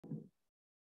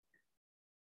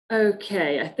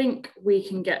Okay, I think we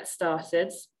can get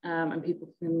started and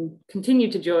people can continue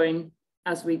to join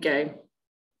as we go.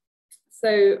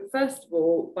 So first of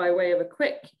all, by way of a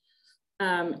quick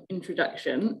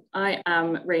introduction, I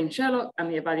am Rain Sherlock. I'm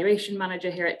the evaluation manager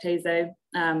here at TASO,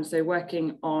 so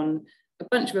working on a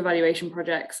bunch of evaluation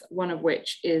projects, one of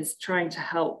which is trying to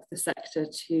help the sector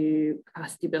to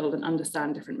capacity build and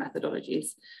understand different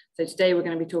methodologies. So today we're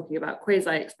going to be talking about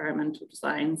quasi-experimental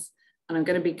designs, and I'm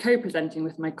going to be co-presenting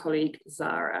with my colleague,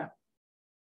 Zara.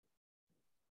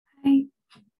 Hi,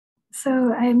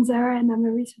 so I'm Zara and I'm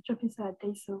a research officer at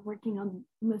TASO working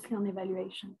mostly on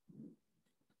evaluation.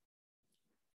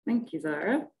 Thank you,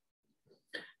 Zara.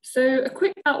 So a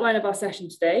quick outline of our session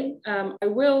today. I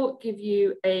will give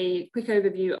you a quick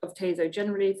overview of TASO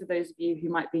generally for those of you who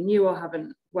might be new or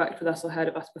haven't worked with us or heard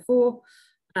of us before.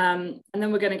 And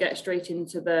then we're going to get straight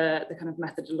into the kind of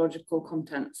methodological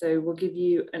content. So we'll give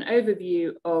you an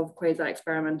overview of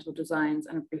quasi-experimental designs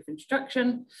and a brief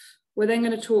introduction. We're then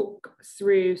going to talk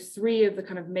through three of the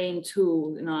kind of main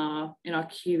tools in our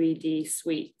QED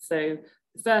suite. So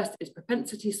the first is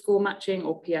propensity score matching,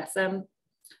 or PSM.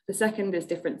 The second is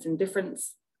difference in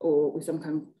difference, or we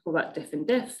sometimes call that diff in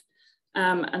diff.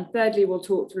 And thirdly, we'll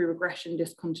talk through regression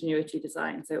discontinuity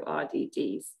design, so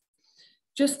RDDs.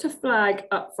 Just to flag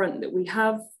up front that we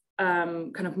have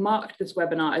kind of marked this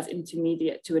webinar as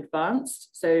intermediate to advanced.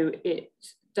 So it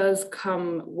does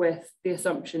come with the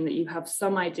assumption that you have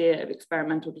some idea of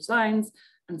experimental designs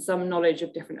and some knowledge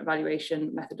of different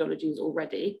evaluation methodologies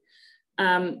already.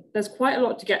 There's quite a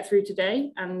lot to get through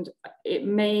today, and it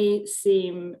may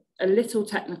seem a little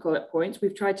technical at points.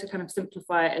 We've tried to kind of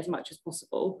simplify it as much as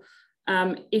possible.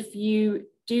 If you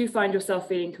do find yourself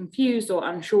feeling confused or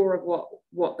unsure of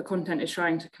what the content is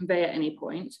trying to convey at any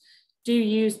point, do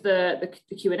use the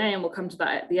Q&A, and we'll come to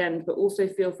that at the end, but also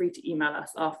feel free to email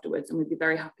us afterwards and we'd be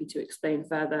very happy to explain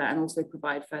further and also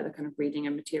provide further kind of reading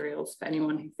and materials for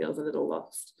anyone who feels a little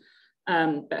lost.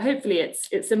 But hopefully it's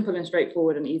simple and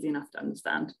straightforward and easy enough to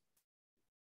understand.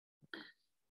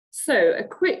 So a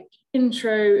quick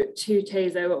intro to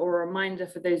TASO, or a reminder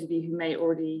for those of you who may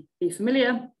already be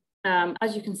familiar.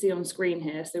 As you can see on screen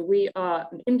here, so we are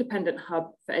an independent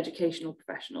hub for educational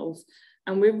professionals,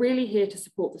 and we're really here to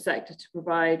support the sector to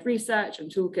provide research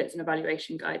and toolkits and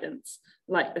evaluation guidance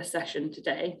like this session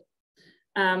today.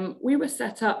 We were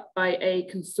set up by a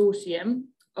consortium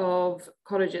of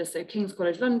colleges, so King's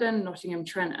College London, Nottingham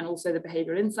Trent, and also the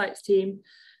Behavioural Insights team.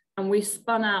 And we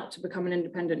spun out to become an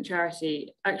independent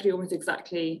charity, actually almost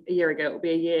exactly a year ago. It will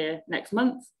be a year next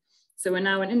month. So we're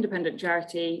now an independent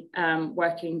charity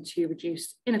working to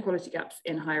reduce inequality gaps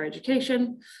in higher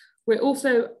education. We're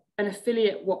also an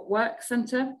affiliate What Works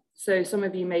centre. So some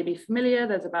of you may be familiar,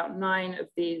 there's about 9 of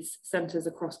these centres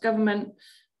across government,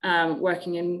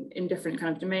 working in different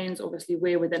kind of domains. Obviously,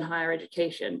 we're within higher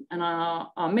education, and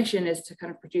our mission is to kind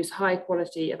of produce high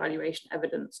quality evaluation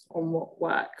evidence on what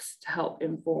works to help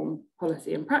inform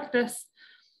policy and practice.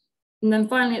 And then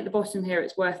finally, at the bottom here,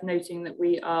 it's worth noting that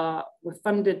we're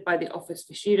funded by the Office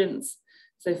for Students.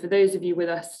 So for those of you with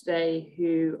us today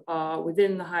who are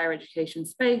within the higher education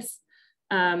space,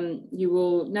 you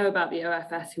will know about the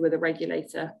OFS, who are the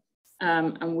regulator,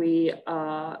 and we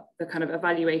are the kind of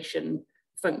evaluation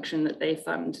function that they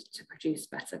fund to produce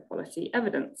better quality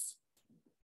evidence.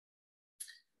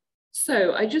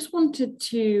 So I just wanted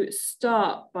to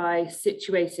start by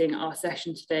situating our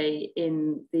session today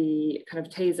in the kind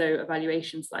of TASO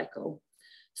evaluation cycle.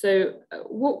 So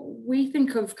what we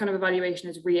think of kind of evaluation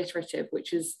as reiterative,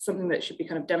 which is something that should be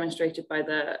kind of demonstrated by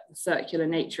the circular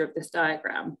nature of this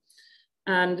diagram.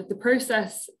 And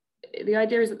the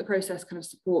idea is that the process kind of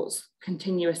supports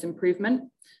continuous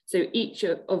improvement. So each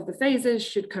of the phases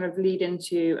should kind of lead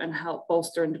into and help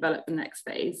bolster and develop the next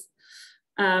phase.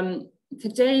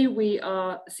 Today we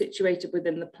are situated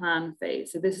within the plan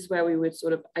phase. So this is where we would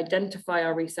sort of identify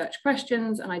our research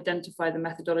questions and identify the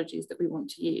methodologies that we want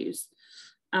to use.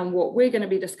 And what we're going to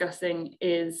be discussing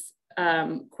is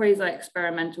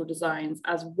quasi-experimental designs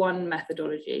as one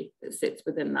methodology that sits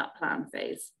within that plan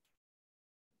phase.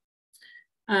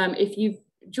 If you've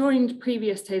joined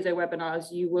previous TASO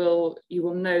webinars, you will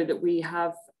know that we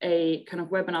have a kind of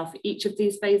webinar for each of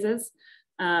these phases.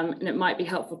 And it might be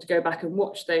helpful to go back and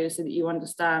watch those so that you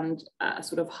understand at a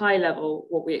sort of high level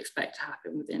what we expect to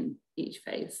happen within each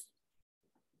phase.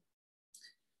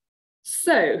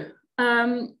 So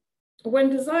when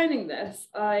designing this,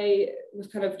 I was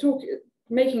kind of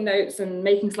making notes and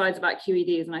making slides about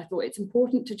QEDs, and I thought it's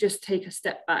important to just take a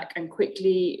step back and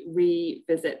quickly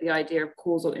revisit the idea of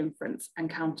causal inference and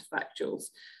counterfactuals.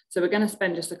 So we're going to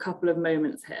spend just a couple of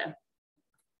moments here.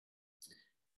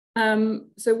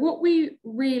 So what we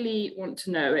really want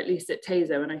to know, at least at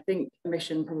TASO, and I think a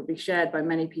mission probably shared by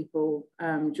many people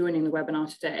joining the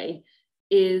webinar today,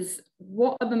 is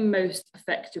what are the most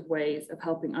effective ways of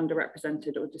helping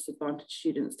underrepresented or disadvantaged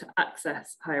students to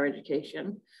access higher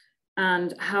education,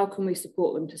 and how can we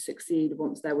support them to succeed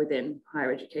once they're within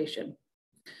higher education?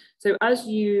 So as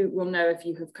you will know, if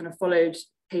you have kind of followed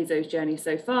TASO's journey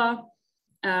so far,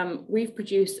 we've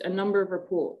produced a number of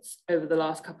reports over the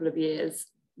last couple of years,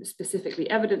 specifically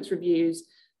evidence reviews,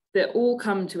 that all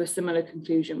come to a similar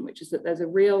conclusion, which is that there's a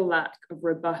real lack of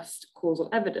robust causal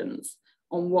evidence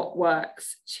on what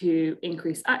works to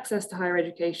increase access to higher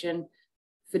education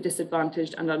for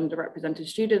disadvantaged and underrepresented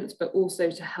students, but also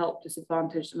to help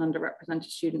disadvantaged and underrepresented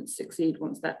students succeed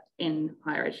once they're in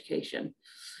higher education.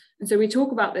 And so we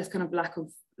talk about this kind of lack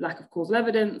of causal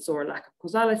evidence or a lack of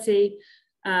causality.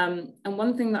 And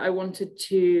one thing that I wanted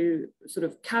to sort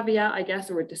of caveat, I guess,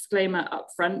 or a disclaimer up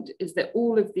front, is that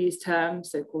all of these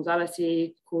terms, so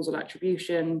causality, causal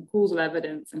attribution, causal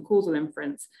evidence, and causal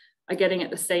inference, are getting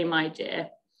at the same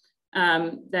idea.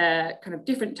 They're kind of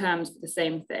different terms for the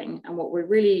same thing. And what we're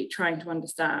really trying to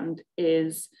understand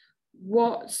is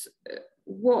what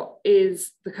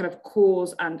is the kind of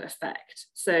cause and effect.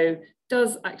 So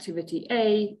does activity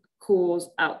A cause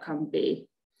outcome B?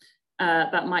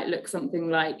 That might look something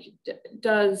like,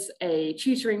 does a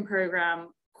tutoring program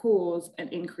cause an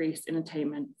increase in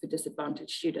attainment for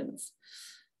disadvantaged students?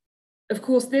 Of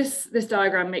course, this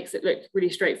diagram makes it look really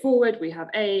straightforward. We have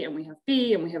A and we have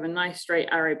B and we have a nice straight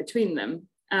arrow between them.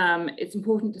 It's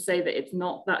important to say that it's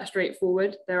not that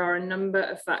straightforward. There are a number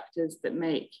of factors that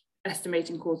make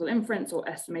estimating causal inference or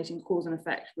estimating cause and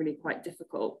effect really quite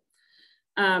difficult.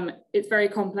 It's very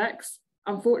complex.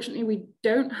 Unfortunately, we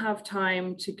don't have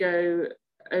time to go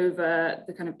over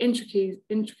the kind of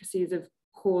intricacies of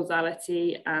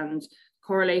causality and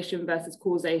correlation versus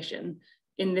causation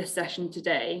in this session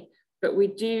today, but we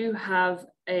do have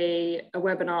a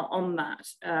webinar on that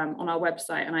on our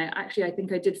website. And I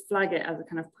think I did flag it as a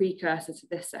kind of precursor to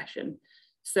this session.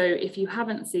 So if you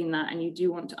haven't seen that and you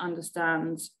do want to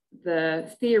understand the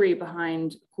theory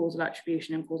behind causal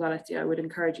attribution and causality, I would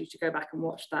encourage you to go back and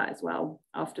watch that as well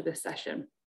after this session.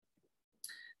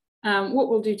 What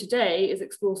we'll do today is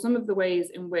explore some of the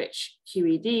ways in which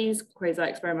QEDs,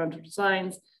 quasi-experimental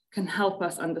designs, can help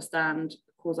us understand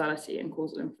causality and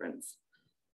causal inference.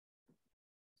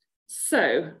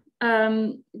 So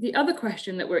the other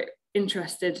question that we're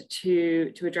interested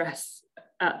to address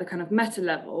at the kind of meta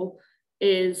level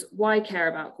is, why care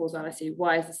about causality?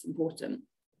 Why is this important?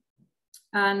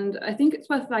 And I think it's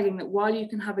worth flagging that while you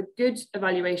can have a good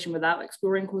evaluation without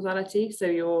exploring causality, so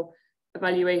your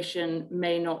evaluation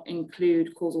may not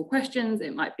include causal questions,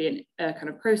 it might be a kind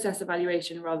of process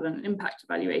evaluation rather than an impact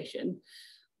evaluation.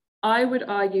 I would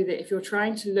argue that if you're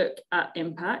trying to look at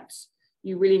impact,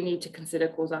 you really need to consider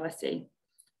causality.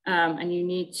 And you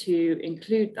need to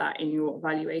include that in your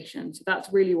evaluation. So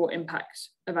that's really what impact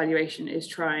evaluation is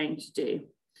trying to do.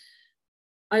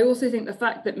 I also think the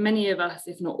fact that many of us,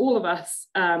 if not all of us,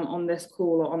 on this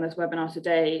call or on this webinar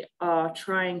today are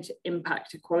trying to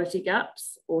impact equality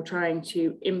gaps or trying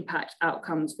to impact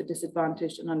outcomes for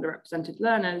disadvantaged and underrepresented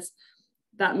learners,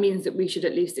 that means that we should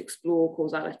at least explore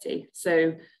causality.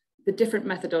 So the different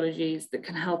methodologies that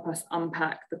can help us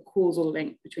unpack the causal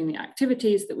link between the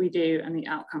activities that we do and the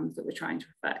outcomes that we're trying to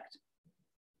affect.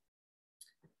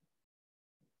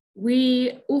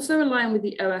 We also align with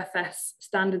the OFS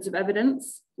standards of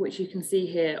evidence, which you can see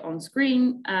here on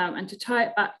screen. And to tie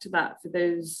it back to that, for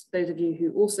those of you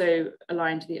who also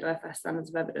align to the OFS standards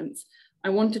of evidence, I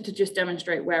wanted to just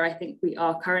demonstrate where I think we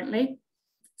are currently.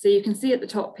 So you can see at the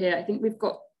top here, I think we've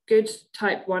got good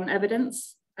type 1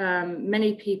 evidence.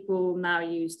 Many people now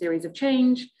use theories of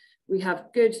change. We have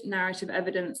good narrative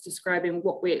evidence describing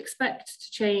what we expect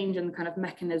to change and the kind of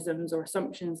mechanisms or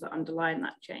assumptions that underline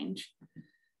that change.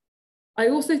 I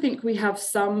also think we have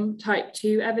some type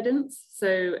 2 evidence,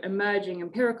 so emerging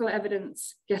empirical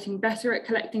evidence, getting better at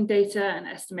collecting data and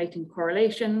estimating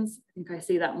correlations. I think I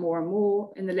see that more and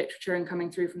more in the literature and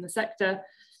coming through from the sector.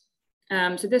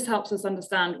 So this helps us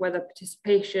understand whether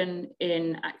participation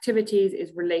in activities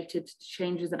is related to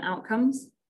changes in outcomes.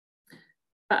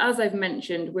 But as I've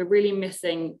mentioned, we're really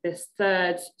missing this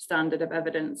third standard of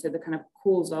evidence, so the kind of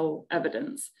causal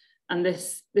evidence. And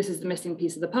this is the missing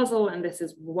piece of the puzzle, and this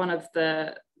is one of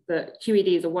the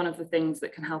QEDs are one of the things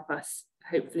that can help us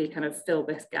hopefully kind of fill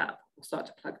this gap or start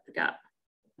to plug the gap.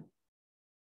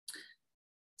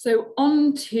 So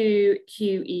on to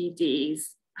QEDs.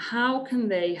 How can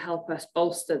they help us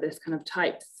bolster this kind of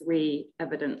type 3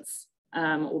 evidence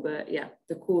or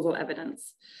the causal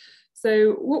evidence?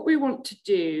 So what we want to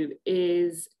do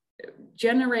is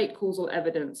generate causal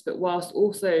evidence, but whilst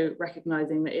also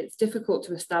recognizing that it's difficult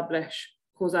to establish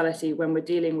causality when we're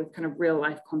dealing with kind of real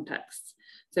life contexts.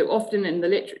 So often in the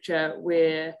literature,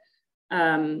 we're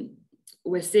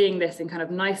seeing this in kind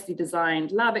of nicely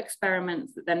designed lab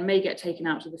experiments that then may get taken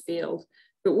out to the field.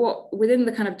 But what within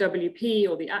the kind of WP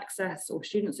or the access or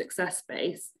student success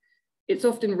space, it's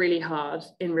often really hard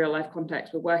in real life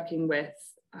context. We're working with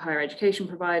higher education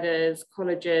providers,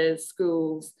 colleges,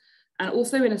 schools, and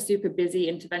also in a super busy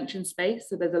intervention space.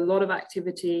 So there's a lot of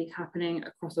activity happening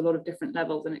across a lot of different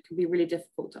levels, and it can be really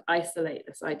difficult to isolate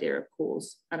this idea of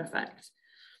cause and effect.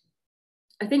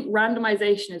 I think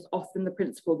randomization is often the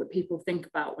principle that people think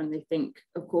about when they think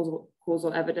of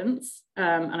causal evidence.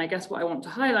 And I guess what I want to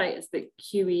highlight is that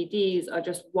QEDs are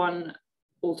just one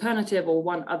alternative or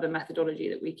one other methodology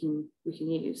that we can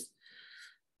use.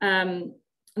 And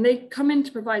they come in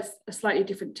to provide a slightly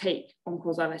different take on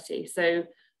causality. So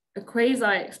a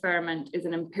quasi-experiment is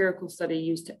an empirical study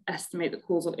used to estimate the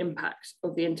causal impact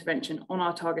of the intervention on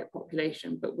our target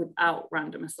population, but without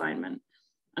random assignment.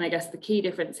 And I guess the key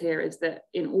difference here is that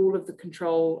in all of the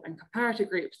control and comparator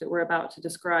groups that we're about to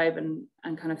describe and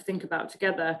kind of think about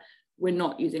together, we're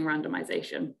not using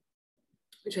randomization,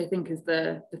 which I think is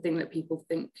the thing that people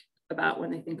think about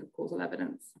when they think of causal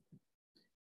evidence.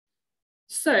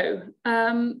 So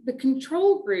the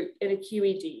control group in a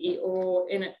QED or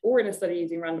in a study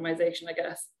using randomization, I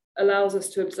guess, allows us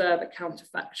to observe a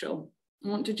counterfactual. I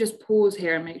want to just pause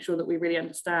here and make sure that we really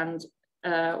understand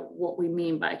what we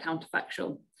mean by a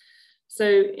counterfactual. So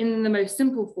in the most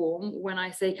simple form, when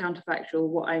I say counterfactual,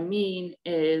 what I mean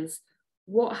is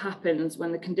what happens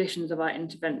when the conditions of our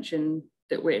intervention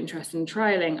that we're interested in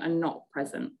trialing are not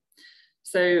present.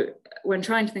 So when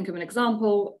trying to think of an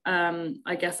example,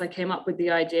 I guess I came up with the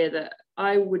idea that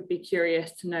I would be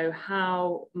curious to know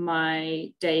how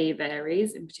my day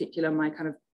varies, in particular my kind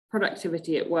of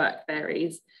productivity at work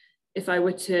varies, if I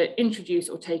were to introduce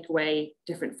or take away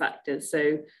different factors.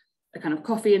 So a kind of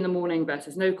coffee in the morning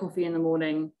versus no coffee in the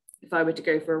morning, if I were to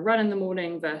go for a run in the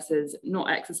morning versus not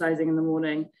exercising in the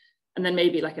morning, and then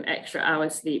maybe like an extra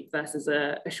hour's sleep versus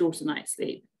a shorter night's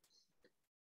sleep.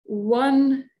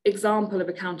 One example of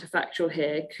a counterfactual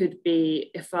here could be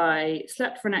if I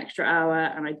slept for an extra hour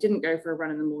and I didn't go for a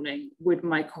run in the morning, would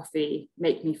my coffee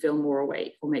make me feel more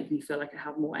awake or make me feel like I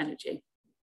have more energy?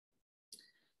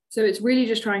 So it's really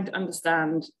just trying to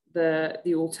understand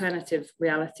the alternative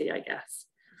reality, I guess.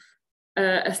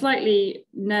 A slightly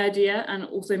nerdier and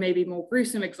also maybe more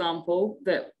gruesome example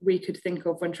that we could think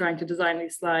of when trying to design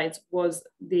these slides was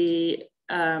the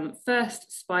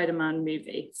first Spider-Man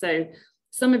movie. So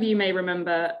some of you may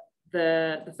remember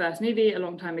the first movie a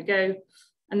long time ago,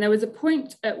 and there was a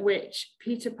point at which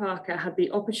Peter Parker had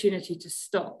the opportunity to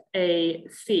stop a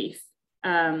thief,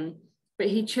 but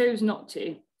he chose not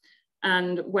to.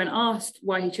 And when asked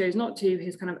why he chose not to,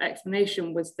 his kind of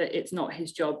explanation was that it's not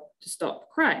his job to stop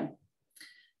crime.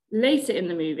 Later in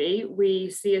the movie,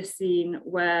 we see a scene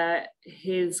where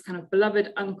his kind of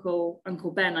beloved Uncle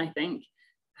Ben, I think,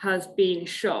 has been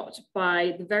shot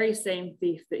by the very same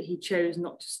thief that he chose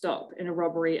not to stop in a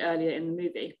robbery earlier in the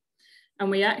movie.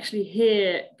 And we actually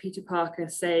hear Peter Parker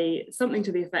say something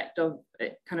to the effect of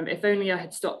kind of, if only I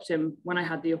had stopped him when I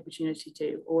had the opportunity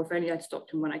to, or if only I'd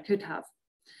stopped him when I could have.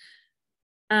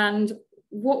 And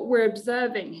what we're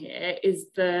observing here is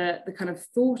the kind of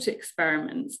thought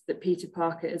experiments that Peter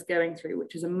Parker is going through,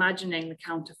 which is imagining the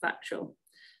counterfactual.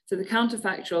 So the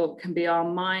counterfactual can be our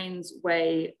mind's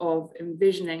way of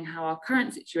envisioning how our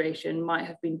current situation might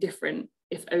have been different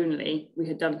if only we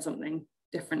had done something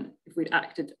different, if we'd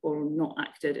acted or not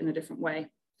acted in a different way.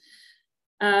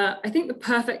 I think the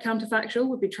perfect counterfactual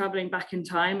would be traveling back in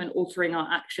time and altering our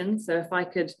actions. So if I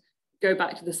could go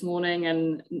back to this morning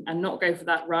and not go for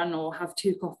that run or have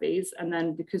 2 coffees, and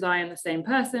then because I am the same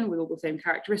person with all the same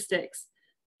characteristics,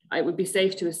 it would be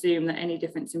safe to assume that any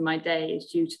difference in my day is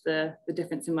due to the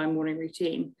difference in my morning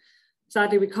routine.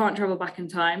 Sadly, we can't travel back in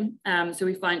time, so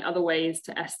we find other ways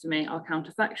to estimate our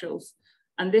counterfactuals.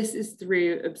 And this is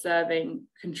through observing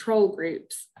control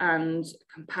groups and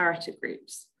comparator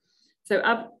groups.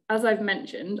 So as I've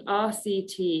mentioned,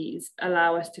 RCTs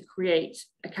allow us to create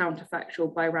a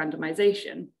counterfactual by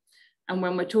randomization. And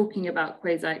when we're talking about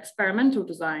quasi-experimental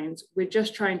designs, we're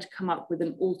just trying to come up with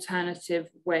an alternative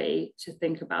way to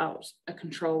think about a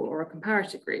control or a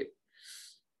comparator group.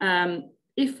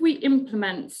 If we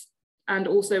implement and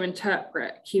also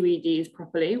interpret QEDs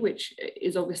properly, which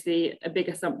is obviously a big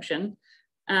assumption,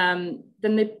 then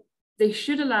they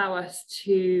should allow us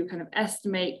to kind of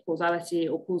estimate causality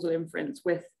or causal inference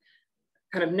with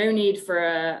kind of no need for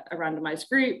a randomized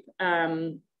group,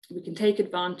 We can take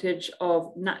advantage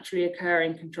of naturally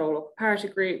occurring control or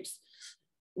comparator groups.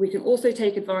 We can also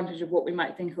take advantage of what we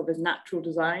might think of as natural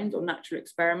designs or natural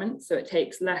experiments. So it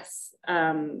takes less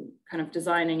kind of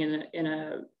designing in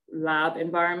a lab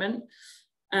environment.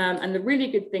 And the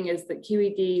really good thing is that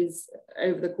QEDs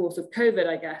over the course of COVID,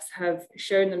 I guess, have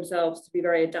shown themselves to be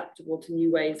very adaptable to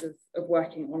new ways of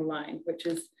working online, which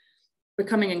is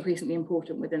becoming increasingly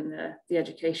important within the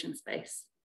education space.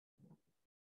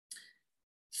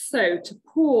 So to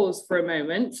pause for a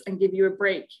moment and give you a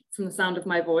break from the sound of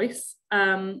my voice,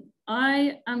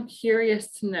 I am curious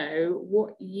to know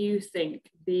what you think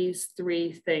these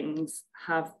three things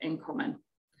have in common.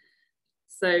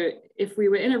 So if we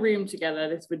were in a room together,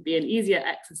 this would be an easier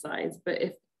exercise, but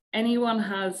if anyone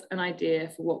has an idea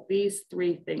for what these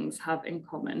three things have in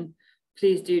common,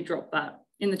 please do drop that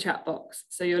in the chat box.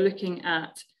 So you're looking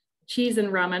at cheese and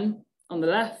ramen on the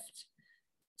left,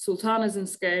 sultanas and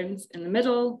scones in the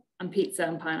middle, and pizza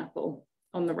and pineapple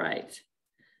on the right.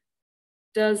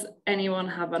 Does anyone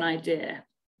have an idea?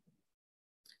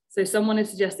 So someone is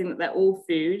suggesting that they're all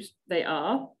food. They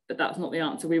are, but that's not the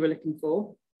answer we were looking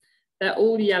for. They're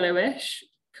all yellowish.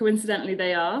 Coincidentally,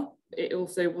 they are. It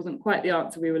also wasn't quite the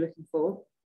answer we were looking for.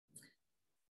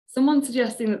 Someone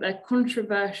suggesting that they're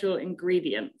controversial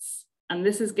ingredients, and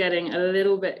this is getting a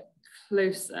little bit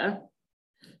closer.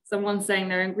 Someone saying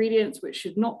they're ingredients which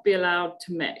should not be allowed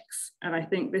to mix. And I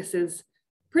think this is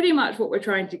pretty much what we're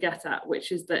trying to get at,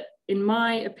 which is that, in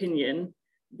my opinion,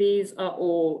 these are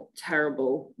all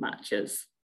terrible matches,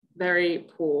 very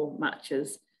poor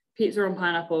matches. Pizza on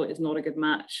pineapple is not a good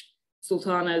match.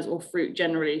 Sultanas or fruit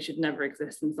generally should never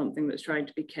exist in something that's trying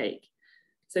to be cake.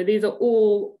 So these are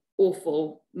all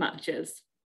awful matches,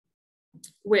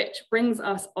 which brings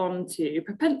us on to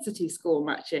propensity score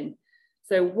matching.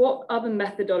 So what are the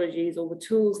methodologies or the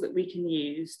tools that we can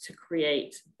use to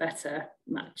create better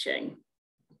matching?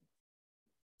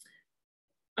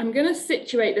 I'm going to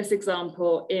situate this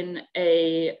example in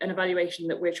an evaluation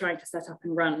that we're trying to set up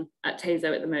and run at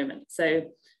TASO at the moment.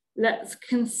 So let's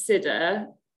consider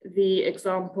the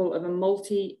example of a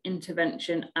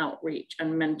multi-intervention outreach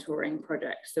and mentoring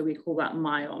project. So we call that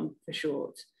MION for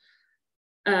short.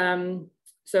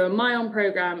 So a MION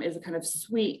program is a kind of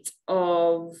suite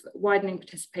of widening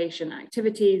participation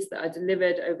activities that are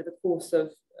delivered over the course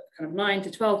of kind of 9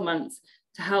 to 12 months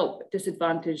to help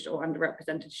disadvantaged or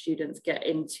underrepresented students get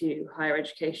into higher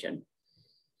education.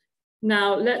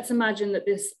 Now, let's imagine that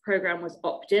this program was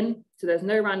opt-in, so there's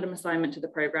no random assignment to the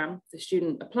program. The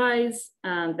student applies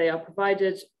and they are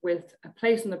provided with a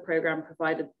place in the program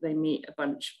provided they meet a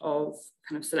bunch of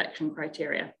kind of selection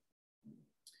criteria.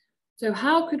 So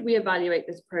how could we evaluate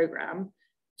this program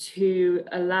to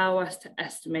allow us to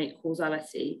estimate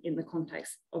causality in the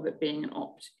context of it being an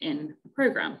opt-in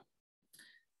program?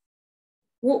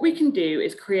 What we can do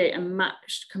is create a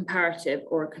matched comparative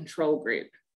or a control group.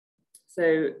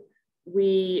 So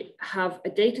we have a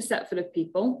data set full of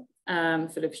people,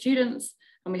 full of students,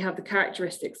 and we have the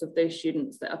characteristics of those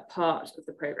students that are part of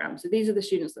the program. So these are the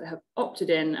students that have opted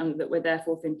in and that we're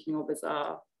therefore thinking of as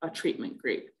our treatment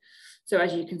group. So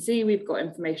as you can see, we've got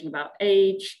information about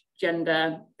age,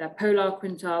 gender, their polar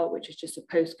quintile, which is just a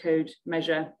postcode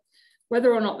measure,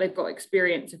 whether or not they've got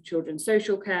experience of children's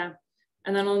social care.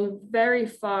 And then on the very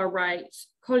far right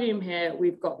column here,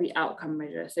 we've got the outcome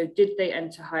measure. So did they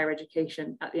enter higher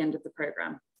education at the end of the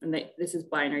program? And this is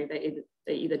binary,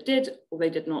 they either did or they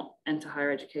did not enter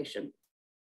higher education.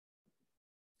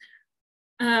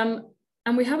 And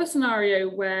we have a scenario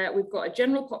where we've got a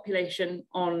general population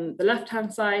on the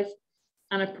left-hand side,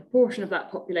 and a proportion of that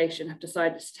population have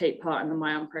decided to take part in the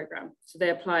MION program. So they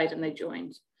applied and they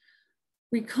joined.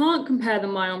 We can't compare the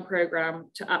MION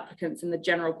program to applicants in the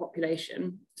general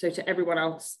population, so to everyone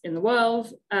else in the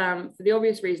world, for the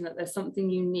obvious reason that there's something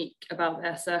unique about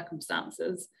their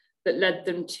circumstances that led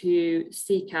them to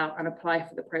seek out and apply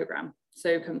for the program.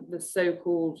 So the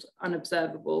so-called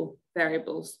unobservable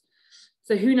variables.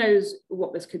 So who knows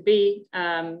what this could be?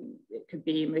 It could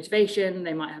be motivation.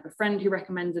 They might have a friend who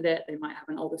recommended it. They might have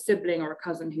an older sibling or a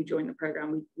cousin who joined the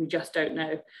program. We just don't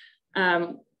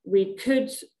know. We could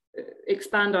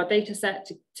expand our data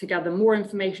set to gather more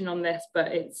information on this,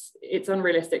 but it's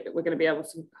unrealistic that we're going to be able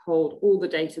to hold all the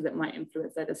data that might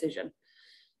influence their decision.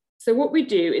 So what we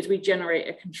do is we generate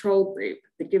a control group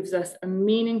that gives us a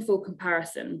meaningful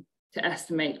comparison to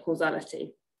estimate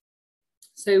causality.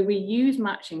 So we use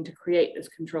matching to create this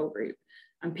control group,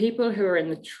 and people who are in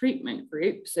the treatment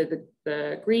group, so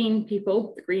the green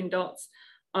people, the green dots,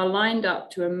 are lined up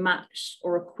to a matched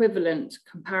or equivalent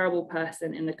comparable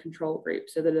person in the control group,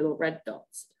 so the little red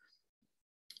dots.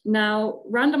 Now,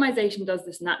 randomization does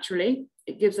this naturally.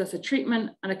 It gives us a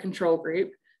treatment and a control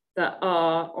group that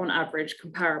are on average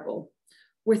comparable.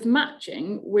 With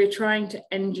matching, we're trying to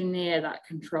engineer that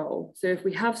control. So if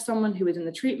we have someone who is in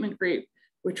the treatment group,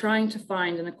 we're trying to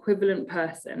find an equivalent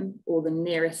person, or the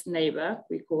nearest neighbor,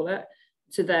 we call it,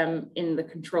 to them in the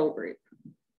control group.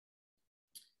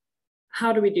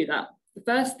 How do we do that? The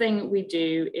first thing we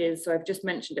do is, so I've just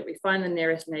mentioned it, we find the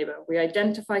nearest neighbor. We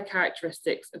identify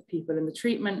characteristics of people in the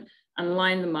treatment and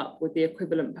line them up with the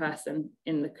equivalent person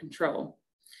in the control.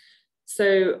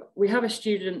 So we have a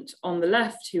student on the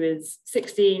left who is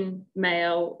 16,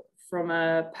 male, from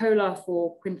a Polar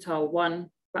 4 Quintile 1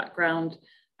 background,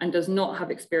 and does not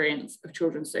have experience of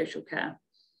children's social care.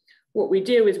 What we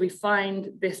do is we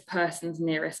find this person's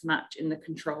nearest match in the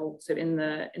control, so in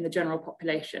the general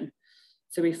population.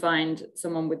 So we find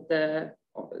someone with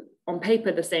on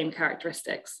paper, the same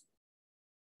characteristics.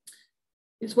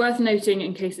 It's worth noting,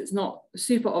 in case it's not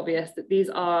super obvious, that these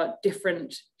are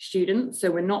different students. So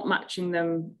we're not matching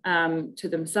them to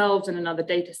themselves in another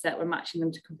data set. We're matching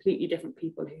them to completely different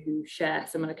people who share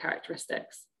similar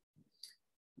characteristics.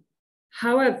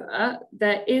 However,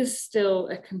 there is still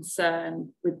a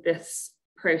concern with this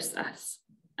process.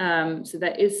 So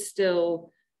there is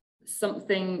still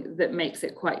something that makes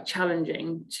it quite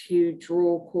challenging to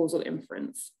draw causal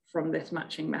inference from this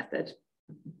matching method.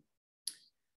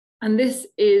 And this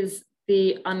is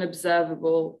the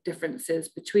unobservable differences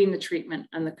between the treatment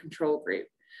and the control group.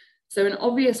 So an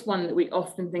obvious one that we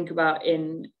often think about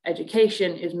in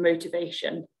education is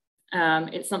motivation.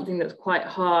 It's something that's quite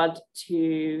hard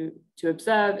to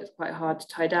observe, it's quite hard to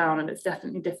tie down, and it's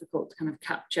definitely difficult to kind of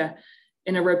capture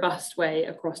in a robust way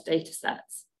across data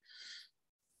sets.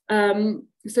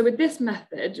 So with this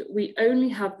method, we only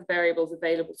have the variables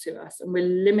available to us, and we're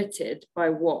limited by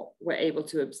what we're able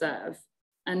to observe.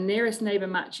 And nearest neighbor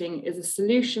matching is a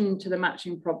solution to the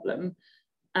matching problem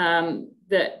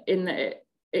that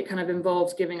it kind of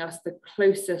involves giving us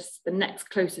the next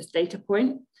closest data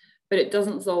point, but it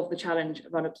doesn't solve the challenge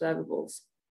of unobservables.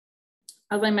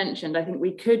 As I mentioned, I think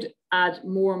we could add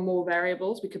more and more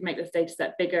variables. We could make this data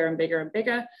set bigger and bigger and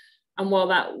bigger. And while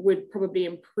that would probably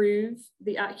improve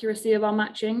the accuracy of our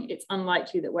matching, it's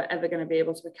unlikely that we're ever going to be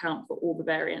able to account for all the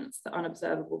variance that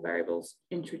unobservable variables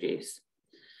introduce.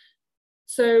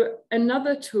 So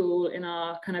another tool in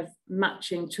our kind of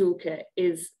matching toolkit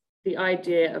is the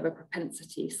idea of a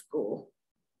propensity score.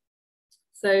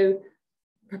 So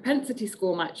propensity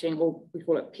score matching, or we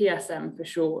call it PSM for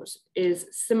short, is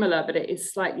similar, but it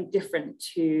is slightly different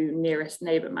to nearest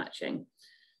neighbor matching.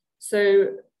 So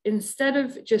instead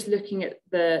of just looking at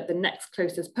the next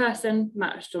closest person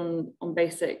matched on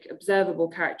basic observable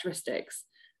characteristics,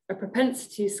 a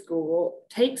propensity score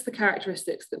takes the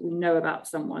characteristics that we know about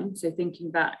someone. So thinking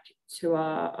back to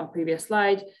our previous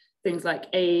slide, things like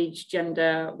age,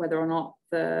 gender, whether or not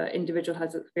the individual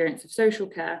has experience of social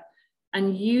care,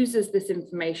 and uses this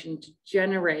information to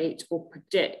generate or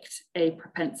predict a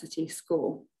propensity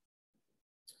score.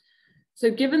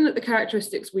 So given that the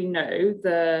characteristics we know,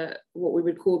 what we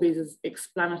would call these as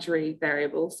explanatory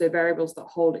variables, so variables that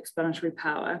hold explanatory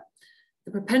power,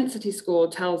 the propensity score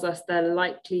tells us their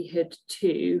likelihood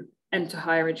to enter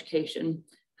higher education,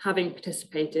 having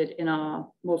participated in our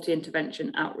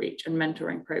multi-intervention outreach and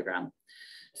mentoring program.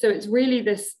 So it's really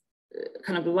this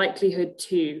kind of likelihood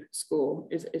to score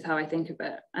is how I think of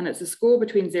it. And it's a score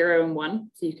between 0 and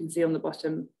 1. So you can see on the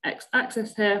bottom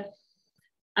x-axis here.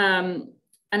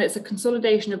 And it's a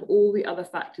consolidation of all the other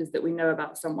factors that we know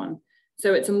about someone.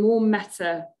 So it's a more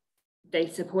meta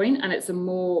data point, and it's a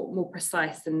more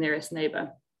precise than nearest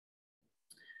neighbor.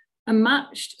 A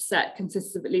matched set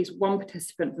consists of at least one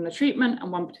participant from the treatment and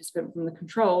one participant from the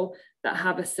control that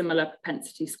have a similar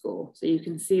propensity score. So you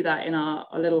can see that in our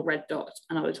little red dot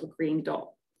and our little green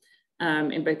dot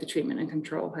in both the treatment and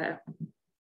control here.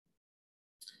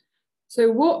 So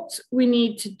what we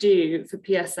need to do for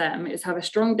PSM is have a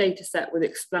strong data set with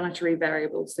explanatory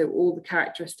variables, so all the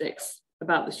characteristics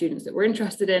about the students that we're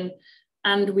interested in,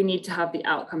 and we need to have the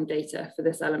outcome data for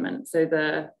this element, so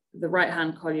the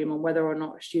right-hand column on whether or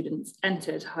not students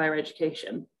entered higher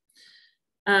education.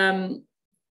 And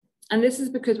this is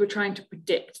because we're trying to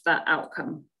predict that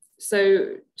outcome.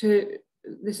 So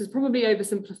this is probably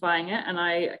oversimplifying it, and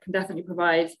I can definitely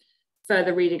provide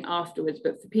further reading afterwards,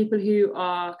 but for people who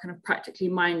are kind of practically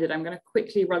minded, I'm going to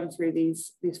quickly run through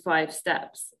these 5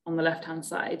 steps on the left-hand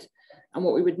side and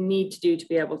what we would need to do to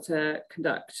be able to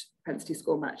conduct propensity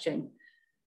score matching.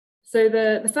 So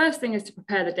the first thing is to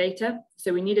prepare the data.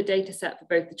 So we need a data set for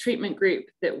both the treatment group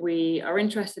that we are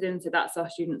interested in, so that's our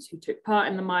students who took part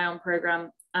in the MyOn program,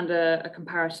 and a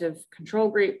comparative control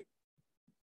group.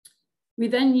 We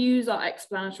then use our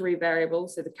explanatory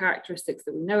variables, so the characteristics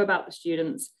that we know about the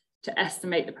students, to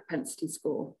estimate the propensity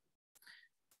score.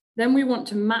 Then we want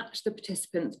to match the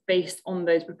participants based on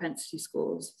those propensity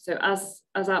scores. So as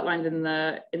outlined in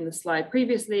the slide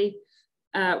previously,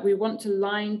 we want to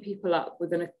line people up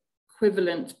with an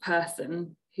equivalent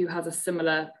person who has a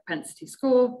similar propensity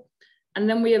score, and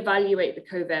then we evaluate the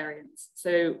covariance.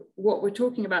 So what we're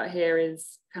talking about here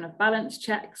is kind of balance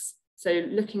checks. So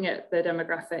looking at the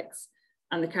demographics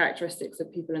and the characteristics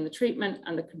of people in the treatment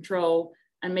and the control,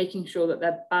 and making sure that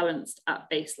they're balanced at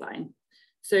baseline.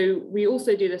 So we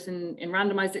also do this in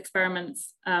randomized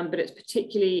experiments, but it's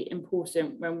particularly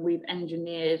important when we've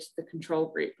engineered the control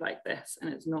group like this,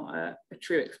 and it's not a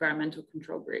true experimental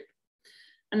control group.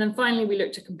 And then finally, we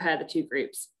look to compare the two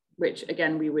groups, which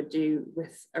again, we would do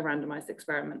with a randomized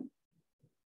experiment.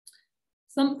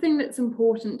 Something that's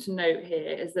important to note here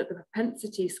is that the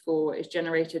propensity score is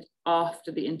generated after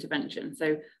the intervention.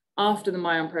 So after the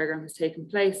MYON program has taken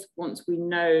place, once we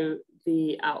know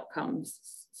the outcomes,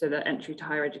 so the entry to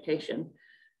higher education.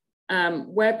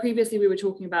 Where previously we were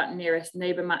talking about nearest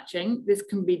neighbor matching, this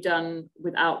can be done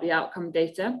without the outcome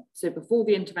data, so before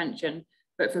the intervention,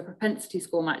 but for propensity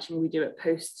score matching, we do it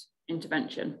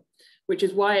post-intervention, which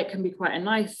is why it can be quite a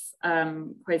nice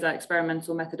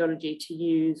quasi-experimental methodology to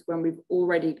use when we've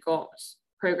already got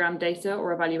program data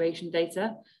or evaluation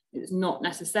data. It's not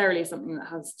necessarily something that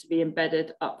has to be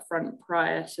embedded upfront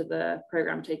prior to the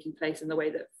program taking place in the way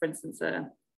that, for instance, a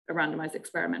randomized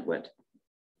experiment would.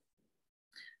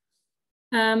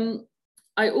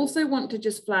 I also want to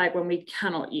just flag when we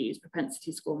cannot use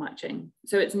propensity score matching.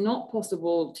 So it's not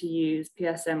possible to use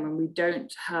PSM when we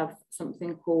don't have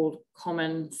something called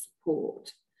common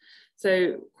support.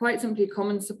 So quite simply,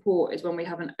 common support is when we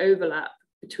have an overlap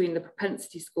between the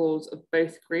propensity scores of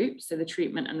both groups, so the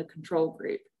treatment and the control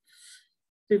group.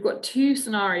 We've got two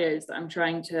scenarios that I'm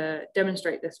trying to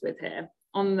demonstrate this with here.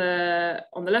 On the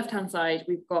left-hand side,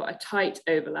 we've got a tight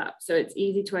overlap. So it's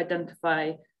easy to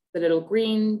identify the little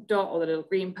green dot or the little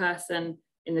green person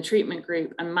in the treatment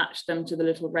group and match them to the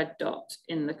little red dot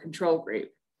in the control group.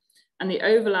 And the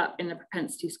overlap in the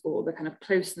propensity score, the kind of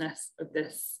closeness of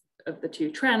the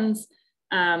two trends,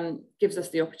 gives us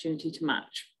the opportunity to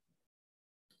match.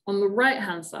 On the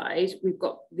right-hand side, we've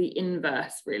got the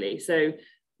inverse, really. So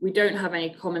we don't have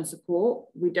any common support,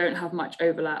 we don't have much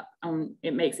overlap, and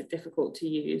it makes it difficult to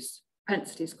use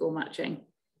propensity score matching.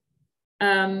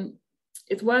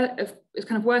 It's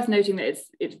kind of worth noting that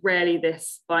it's rarely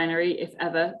this binary, if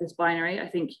ever this binary. I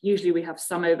think usually we have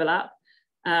some overlap.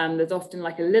 There's often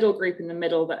like a little group in the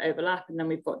middle that overlap, and then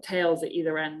we've got tails at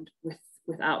either end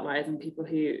with outliers and people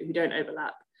who don't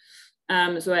overlap.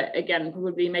 So again,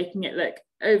 probably making it look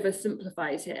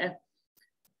oversimplified here.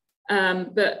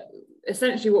 But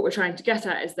essentially what we're trying to get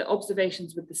at is that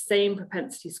observations with the same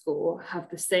propensity score have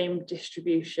the same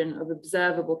distribution of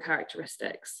observable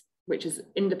characteristics, which is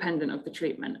independent of the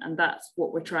treatment. And that's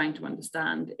what we're trying to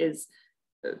understand is,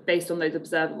 based on those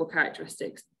observable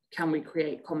characteristics, can we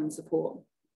create common support?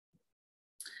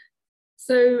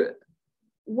 So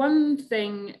one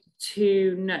thing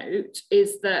to note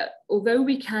is that although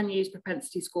we can use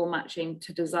propensity score matching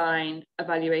to design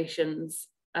evaluations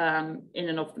in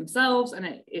and of themselves,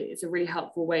 and it's a really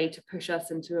helpful way to push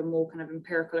us into a more kind of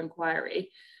empirical inquiry,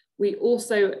 we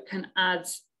also can add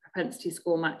propensity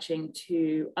score matching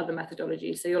to other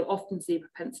methodologies. So you'll often see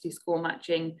propensity score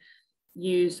matching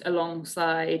used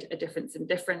alongside a difference in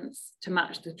difference to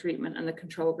match the treatment and the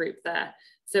control group there.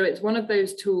 So it's one of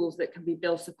those tools that can be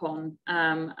built upon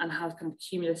and has kind of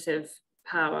cumulative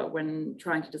power when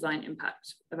trying to design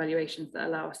impact evaluations that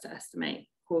allow us to estimate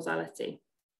causality.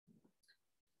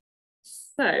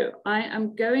 So I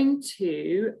am going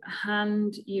to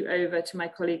hand you over to my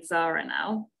colleague Zara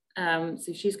now.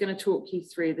 So she's going to talk you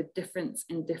through the difference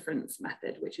in difference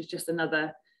method, which is just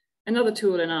another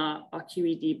tool in our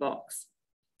QED box.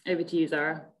 Over to you,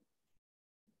 Zara.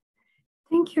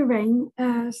 Thank you, Rain.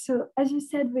 So as you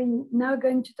said, we're now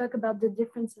going to talk about the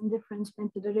difference in difference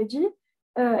methodology.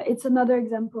 It's another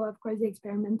example of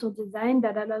quasi-experimental design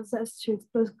that allows us to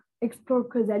explore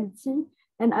causality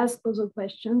and ask causal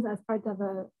questions as part of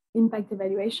an impact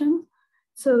evaluation.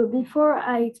 So before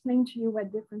I explain to you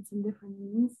what difference in difference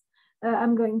means,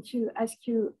 I'm going to ask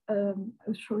you a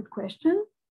short question.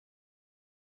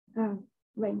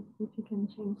 Rain, if you can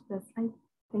change the slide.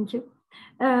 Thank you.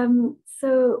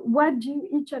 So what do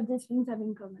each of these things have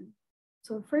in common?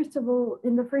 So first of all,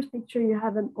 in the first picture, you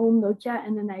have an old Nokia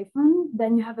and an iPhone,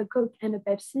 then you have a Coke and a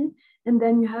Pepsi, and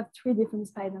then you have 3 different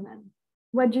Spider-Man.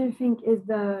 What do you think is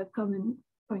the common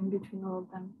point between all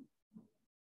of them?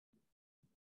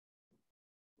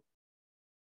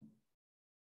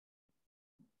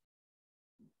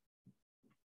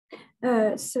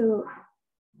 So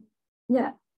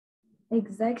yeah,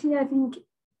 exactly. I think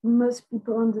most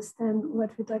people understand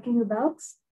what we're talking about,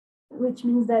 which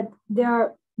means that they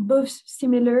are both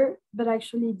similar, but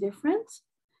actually different.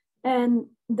 And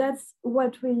that's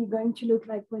what we're going to look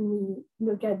like when we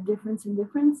look at difference in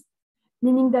difference,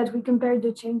 meaning that we compare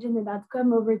the change in an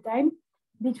outcome over time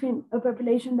between a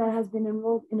population that has been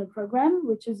enrolled in a program,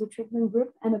 which is a treatment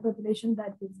group, and a population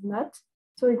that is not.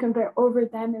 So we compare over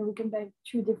time and we compare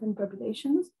two different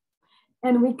populations.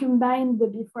 And we combine the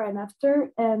before and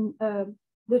after and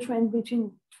the trend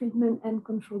between treatment and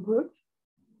control group.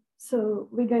 So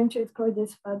we're going to explore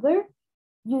this further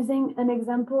using an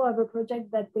example of a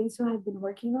project that TASO has been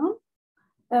working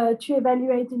on to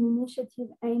evaluate an initiative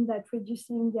aimed at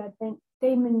reducing the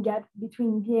attainment gap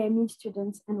between BME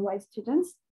students and white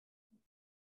students.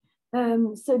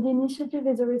 So the initiative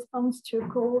is a response to a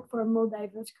call for a more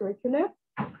diverse curricula.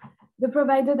 The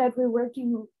provider that we're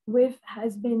working with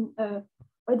has been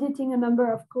auditing a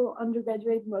number of core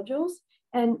undergraduate modules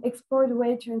and explored a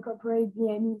way to incorporate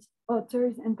BME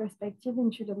authors and perspective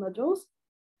into the modules.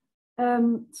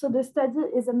 So the study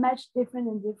is a match different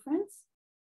and difference,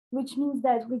 which means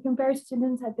that we compare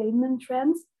students' attainment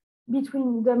trends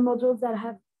between the modules that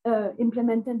have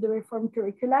implemented the reform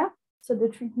curricula, so the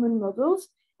treatment modules,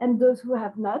 and those who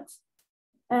have not.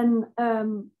 And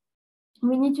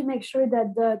we need to make sure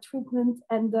that the treatment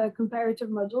and the comparative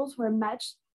modules were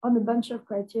matched on a bunch of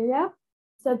criteria,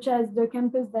 such as the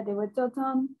campus that they were taught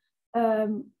on,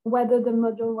 whether the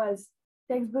module was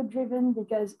textbook driven,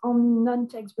 because only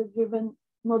non-textbook driven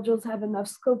modules have enough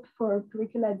scope for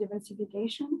curricular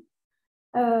diversification.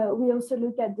 We also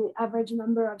look at the average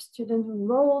number of students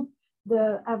enrolled,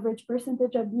 the average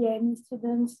percentage of BME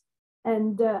students,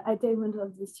 and the attainment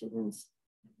of the students.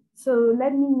 So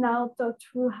let me now talk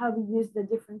through how we use the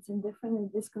difference in different in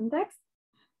this context.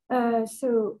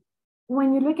 So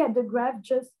when you look at the graph,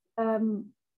 just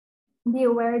be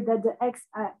aware that the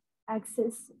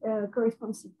x-axis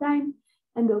corresponds to time,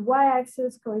 and the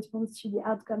y-axis corresponds to the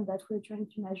outcome that we're trying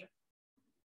to measure.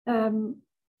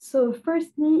 So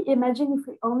firstly, imagine if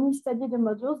we only study the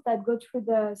modules that go through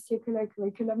the circular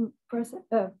curriculum process,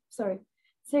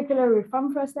 circular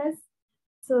reform process.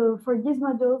 So for these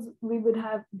modules, we would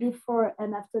have before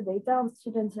and after data on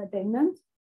students' attainment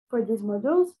for these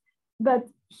modules. But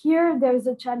here there's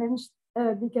a challenge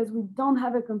because we don't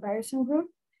have a comparison group.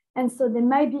 And so there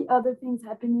might be other things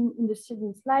happening in the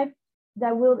student's life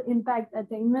that will impact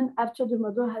attainment after the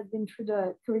module has been through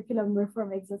the curriculum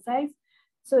reform exercise.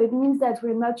 So it means that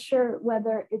we're not sure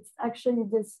whether it's actually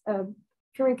this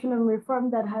curriculum reform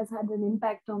that has had an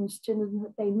impact on student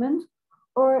attainment,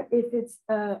 or if it's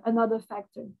another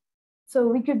factor. So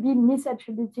we could be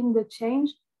misattributing the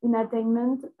change in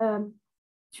attainment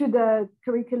to the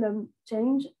curriculum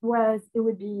change, whereas it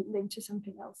would be linked to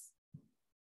something else.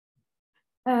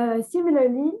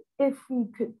 Similarly, if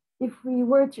we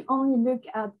were to only look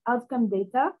at outcome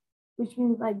data, which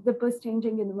means like the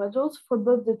post-changing in the modules for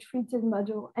both the treated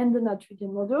module and the not treated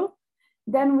module,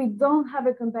 then we don't have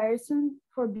a comparison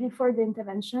for before the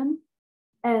intervention,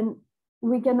 and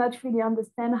we cannot really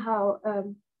understand how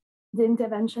the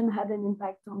intervention had an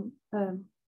impact on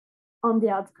the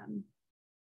outcome.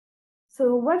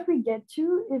 So what we get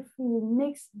to if we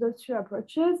mix those two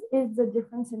approaches is the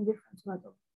difference in difference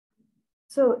model.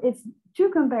 So it's two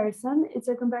comparisons. It's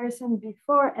a comparison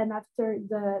before and after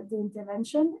the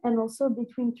intervention, and also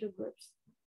between two groups.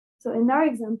 So in our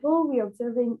example, we are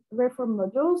observing reform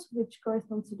modules, which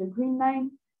corresponds to the green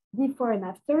line, before and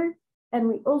after. And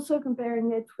we're also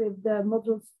comparing it with the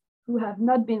modules who have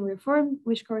not been reformed,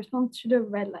 which corresponds to the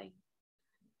red line.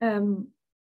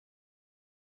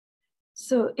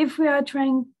 So if we are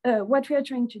trying, what we are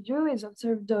trying to do is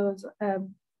observe those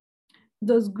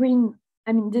green,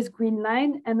 this green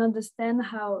line, and understand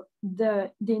how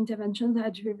the interventions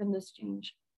had driven this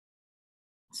change.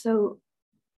 So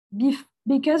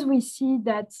because we see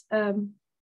that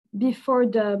before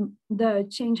the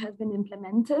change has been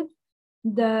implemented,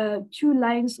 the two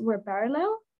lines were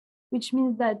parallel, which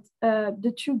means that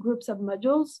the two groups of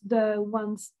modules, the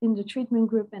ones in the treatment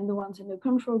group and the ones in the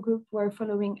control group, were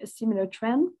following a similar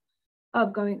trend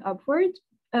of going upward,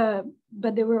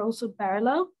 but they were also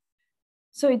parallel.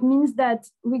 So it means that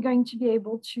we're going to be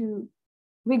able to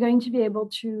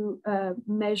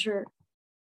measure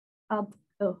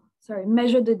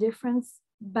the difference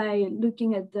by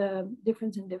looking at the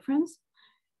difference in difference.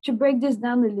 To break this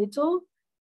down a little,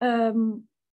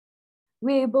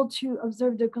 we're able to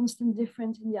observe the constant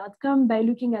difference in the outcome by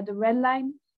looking at the red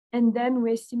line, and then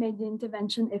we estimate the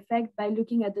intervention effect by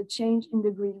looking at the change in the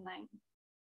green line.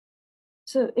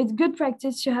 So it's good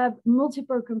practice to have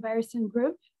multiple comparison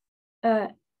groups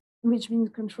which means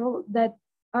control, that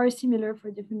are similar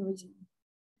for different reasons.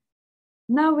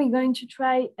 Now we're going to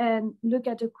try and look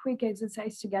at a quick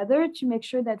exercise together to make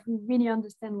sure that we really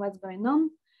understand what's going on.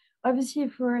 Obviously,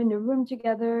 if we're in a room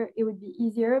together, it would be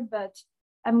easier, but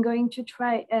I'm going to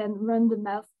try and run the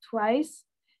math twice.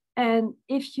 And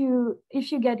if you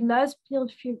get lost,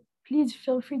 please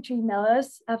feel free to email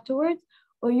us afterwards,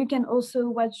 or you can also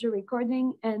watch the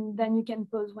recording and then you can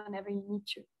pause whenever you need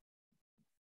to.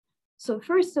 So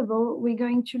first of all, we're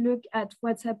going to look at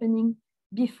what's happening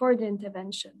before the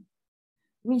intervention.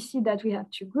 We see that we have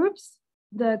two groups,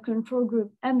 the control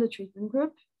group and the treatment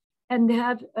group, and they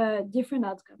have different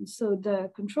outcomes. So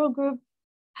the control group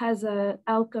has an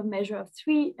outcome measure of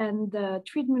 3, and the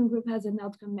treatment group has an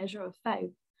outcome measure of 5.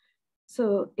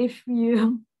 So if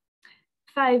you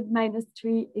 5 minus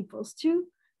 3 equals 2,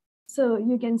 so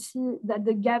you can see that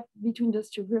the gap between those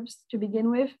two groups to begin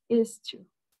with is 2.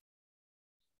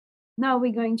 Now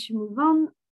we're going to move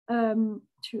on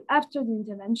to after the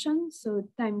intervention. So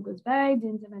time goes by, the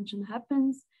intervention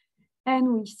happens,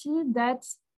 and we see that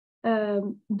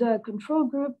the control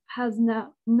group has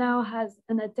now has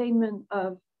an attainment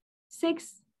of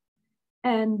 6,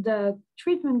 and the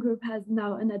treatment group has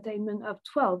now an attainment of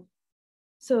 12.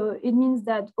 So it means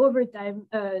that over time,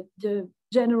 the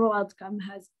general outcome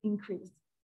has increased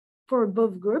for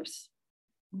both groups,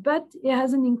 but it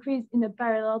hasn't increased in a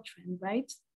parallel trend,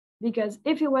 right? Because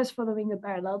if it was following a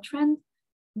parallel trend,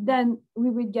 then we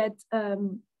would get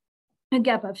a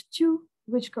gap of 2,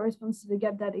 which corresponds to the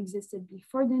gap that existed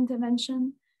before the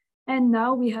intervention. And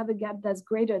now we have a gap that's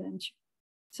greater than 2.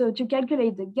 So to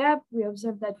calculate the gap, we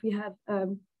observe that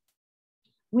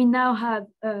we now have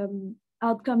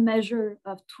outcome measure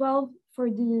of 12 for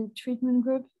the treatment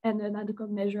group and an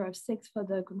outcome measure of 6 for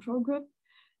the control group.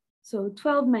 So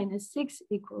 12 minus 6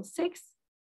 equals 6.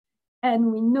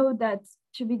 And we know that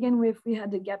to begin with, we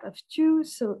had a gap of 2.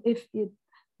 So if it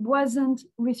wasn't,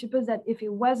 we suppose that if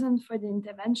it wasn't for the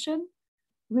intervention,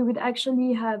 we would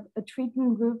actually have a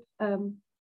treatment group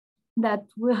that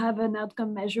will have an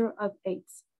outcome measure of 8.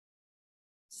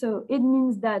 So it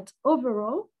means that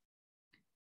overall,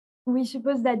 we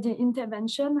suppose that the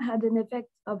intervention had an effect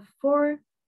of 4.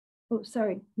 Oh,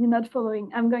 sorry, you're not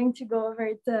following. I'm going to go over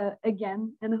it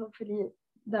again, and hopefully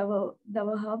that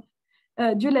will help.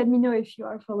 Do let me know if you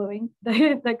are following.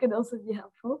 That could also be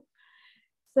helpful.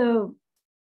 So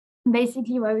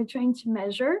basically what we're trying to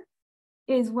measure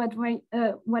is what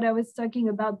I was talking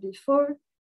about before,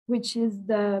 which is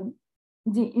the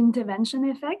intervention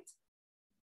effect.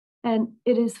 And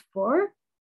it is 4.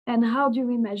 And how do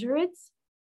we measure it?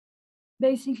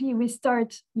 Basically, we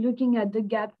start looking at the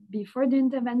gap before the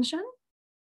intervention.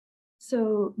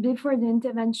 So before the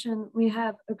intervention, we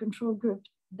have a control group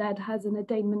that has an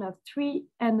attainment of 3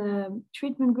 and a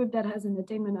treatment group that has an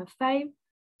attainment of 5.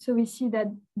 So we see that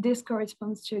this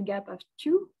corresponds to a gap of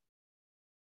 2.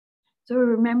 So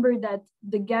remember that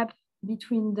the gap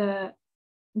between the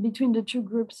two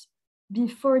groups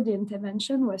before the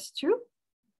intervention was 2.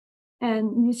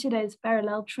 And you see that it's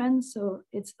parallel trend, so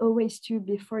it's always 2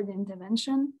 before the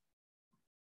intervention.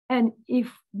 And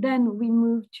if then we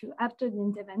move to after the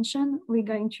intervention, we're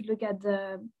going to look at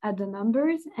the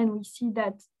numbers, and we see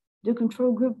that the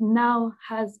control group now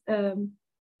has an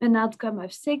outcome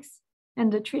of 6,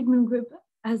 and the treatment group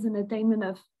has an attainment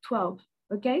of 12.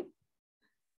 Okay.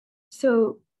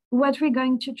 So what we're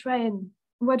going to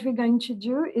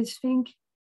do is think,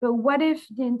 but what if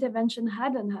the intervention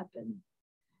hadn't happened?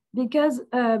 Because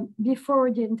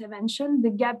before the intervention, the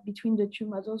gap between the two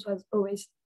models was always,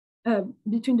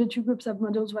 between the two groups of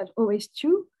models was always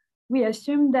 2. We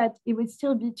assume that it would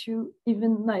still be 2,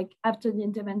 even like after the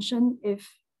intervention, if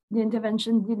the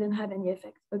intervention didn't have any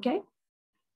effect, okay?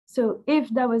 So if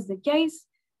that was the case,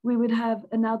 we would have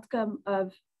an outcome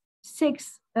of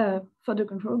 6 for the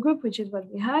control group, which is what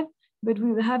we have, but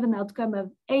we will have an outcome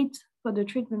of 8 for the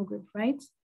treatment group, right?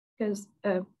 Because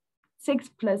 6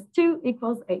 plus 2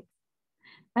 equals 8.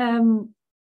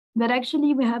 But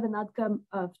actually we have an outcome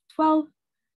of 12.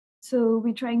 So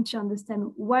we're trying to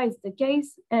understand why it's the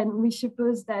case. And we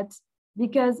suppose that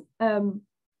because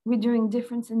we're doing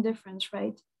difference in difference,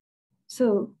 right?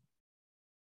 So,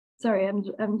 sorry,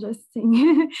 I'm just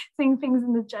seeing, seeing things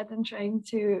in the chat and trying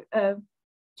to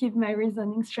keep my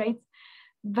reasoning straight.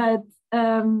 But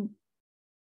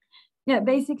yeah,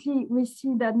 basically we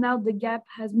see that now the gap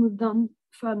has moved on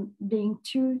from being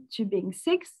 2 to being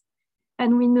 6.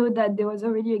 And we know that there was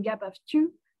already a gap of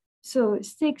 2. So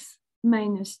 6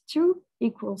 minus 2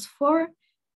 equals 4.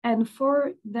 And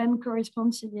 4 then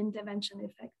corresponds to the intervention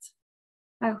effect.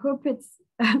 I hope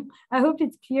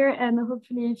it's clear, and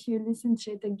hopefully if you listen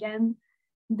to it again,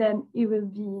 then it will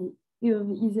be it will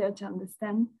be easier to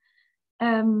understand.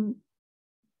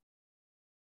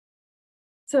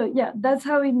 So yeah, that's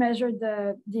how we measure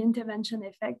the intervention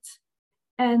effect.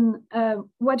 And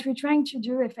what we're trying to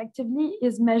do effectively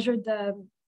is measure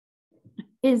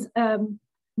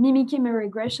mimicking a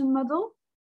regression model.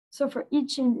 So for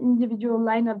each individual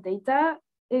line of data,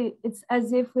 it's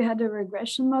as if we had a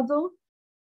regression model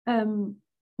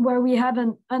where we have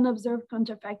an unobserved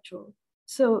counterfactual.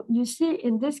 So you see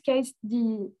in this case,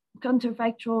 the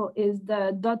counterfactual is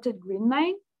the dotted green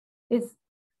line. It's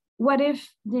what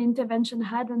if the intervention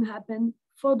hadn't happened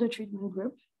for the treatment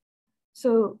group?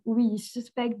 So we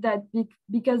suspect that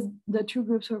because the two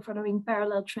groups were following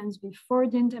parallel trends before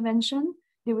the intervention,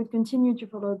 they would continue to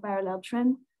follow a parallel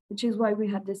trend, which is why we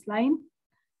have this line.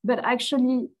 But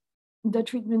actually, the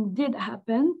treatment did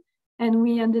happen, and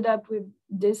we ended up with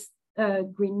this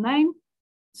green line.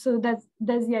 So that's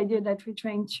the idea that we're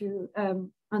trying to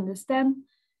understand.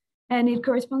 And it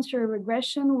corresponds to a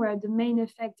regression where the main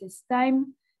effect is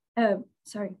time,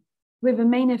 with a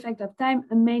main effect of time,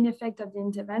 a main effect of the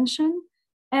intervention.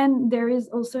 And there is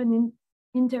also an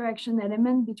interaction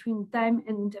element between time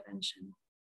and intervention.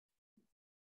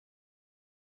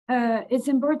 It's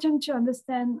important to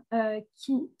understand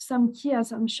some key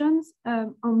assumptions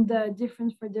on the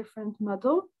difference for different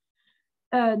model.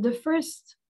 The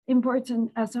first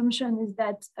important assumption is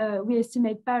that we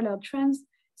estimate parallel trends.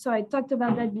 So I talked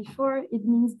about that before. It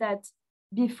means that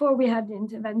before we have the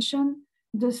intervention,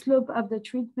 the slope of the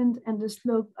treatment and the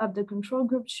slope of the control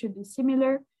group should be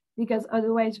similar, because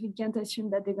otherwise we can't assume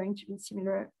that they're going to be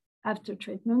similar after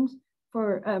treatment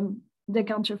for the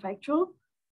counterfactual.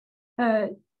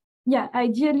 Yeah,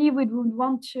 ideally we would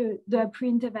want the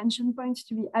pre-intervention points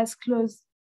to be as close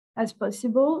as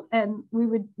possible, and we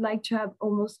would like to have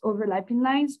almost overlapping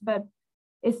lines, but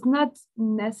it's not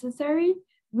necessary.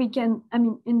 We can, I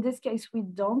mean, in this case, we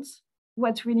don't.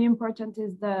 What's really important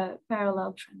is the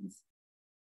parallel trends.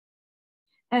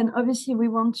 And obviously we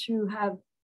want to have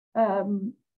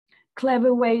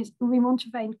clever ways, we want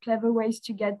to find clever ways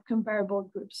to get comparable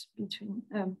groups between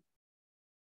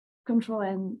control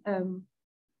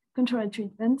and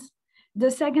treatment.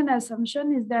 The second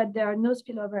assumption is that there are no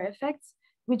spillover effects,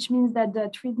 which means that the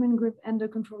treatment group and the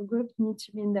control group need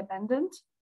to be independent.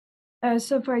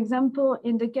 So for example,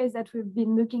 in the case that we've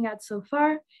been looking at so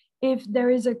far, if there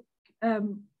is a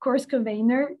course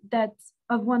convener that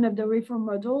of one of the reform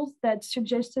models that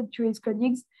suggested to his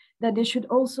colleagues that they should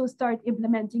also start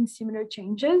implementing similar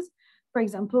changes, for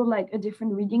example, like a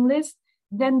different reading list,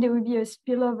 then there will be a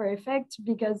spillover effect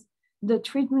because the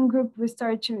treatment group will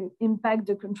start to impact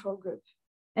the control group.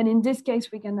 And in this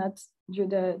case, we cannot do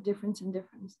the difference in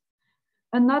difference.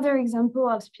 Another example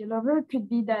of spillover could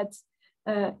be that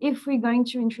if we're going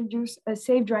to introduce a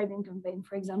safe driving campaign,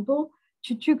 for example,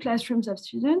 to two classrooms of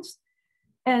students,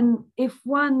 and if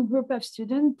one group of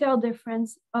students tell their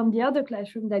friends on the other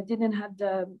classroom that didn't have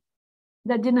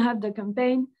the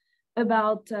campaign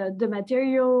about the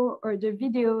material or the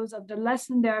videos of the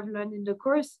lesson they have learned in the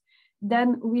course,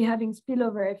 then we're having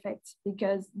spillover effects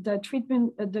because the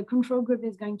treatment, the control group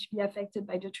is going to be affected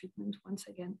by the treatment once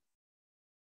again.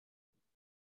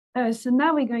 So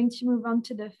now we're going to move on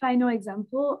to the final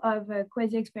example of a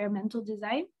quasi-experimental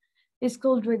design. It's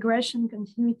called regression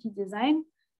continuity design.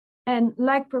 And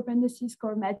like propensity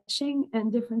score matching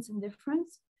and difference in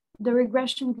difference, the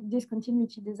regression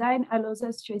discontinuity design allows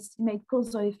us to estimate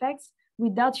causal effects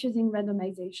without using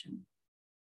randomization.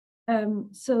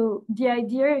 So the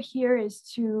idea here is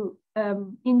to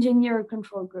engineer a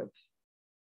control group.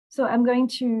 So I'm going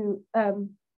to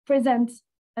present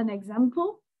an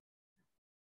example.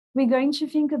 We're going to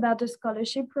think about a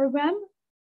scholarship program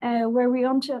where we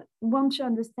want to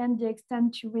understand the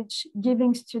extent to which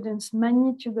giving students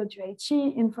money to go to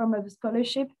HE in form of a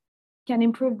scholarship can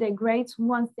improve their grades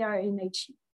once they are in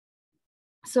HE.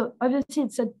 So obviously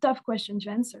it's a tough question to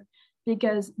answer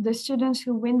because the students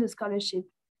who win the scholarship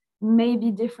may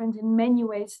be different in many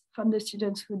ways from the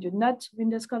students who do not win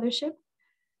the scholarship.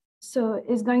 So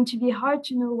it's going to be hard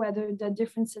to know whether the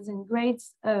differences in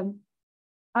grades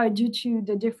are due to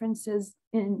the differences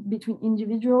between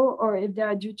individual or if they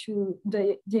are due to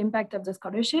the impact of the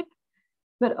scholarship.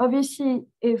 But obviously,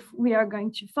 if we are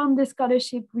going to fund the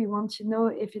scholarship, we want to know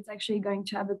if it's actually going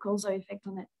to have a causal effect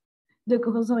on it, the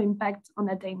causal impact on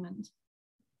attainment.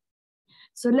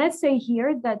 So let's say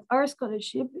here that our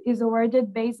scholarship is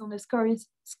awarded based on the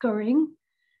scoring.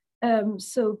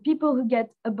 So people who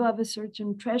get above a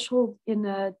certain threshold in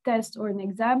a test or an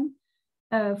exam,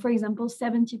 for example,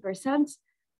 70%,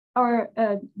 are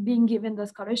being given the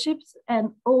scholarships,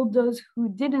 and all those who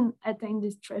didn't attain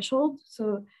this threshold,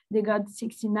 so they got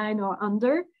 69 or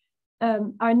under,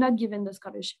 are not given the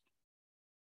scholarship.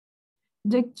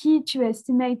 The key to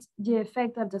estimate the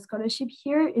effect of the scholarship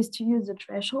here is to use the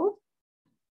threshold,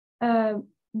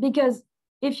 because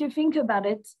if you think about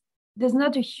it, there's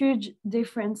not a huge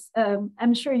difference.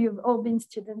 I'm sure you've all been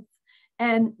students,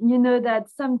 and you know that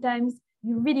sometimes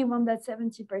you really want that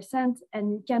 70%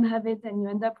 and you can have it and you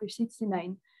end up with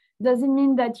 69. Does it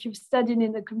mean that you've studied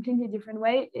in a completely different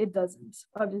way? It doesn't,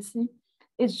 obviously.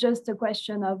 It's just a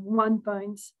question of 1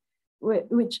 point,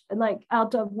 which like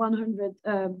out of 100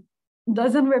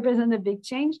 doesn't represent a big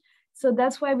change. So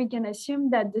that's why we can assume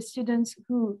that the students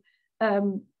who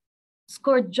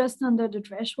scored just under the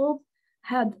threshold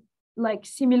had like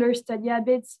similar study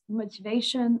habits,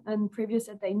 motivation, and previous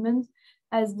attainment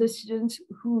as the students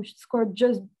who scored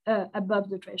just above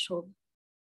the threshold.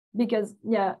 Because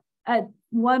yeah, at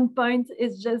 1 point,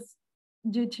 it's just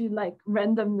due to like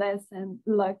randomness and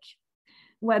luck,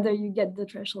 whether you get the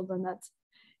threshold or not.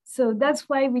 So that's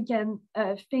why we can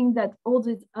think that all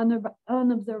these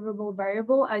unobservable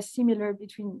variables are similar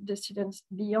between the students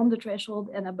beyond the threshold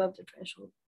and above the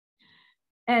threshold.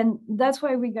 And that's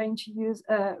why we're going to use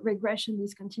a regression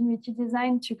discontinuity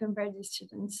design to compare these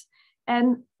students.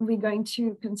 And we're going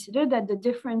to consider that the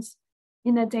difference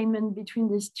in attainment between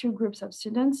these two groups of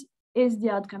students is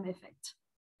the outcome effect.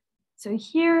 So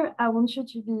here, I want you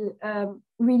to be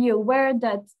really aware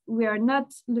that we are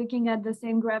not looking at the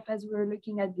same graph as we were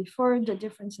looking at before, the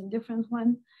difference in different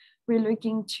one. We're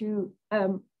looking to,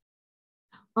 on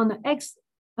the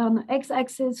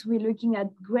x-axis, we're looking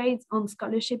at grades on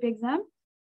scholarship exam.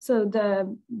 So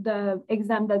the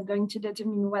exam that's going to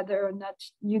determine whether or not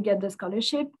you get the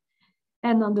scholarship.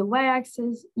 And on the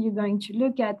y-axis, you're going to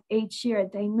look at each-year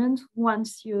attainment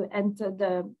once you enter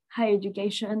the higher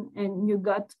education and you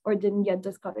got or didn't get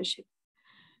the scholarship.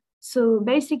 So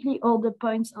basically, all the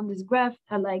points on this graph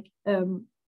are like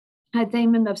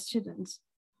attainment of students.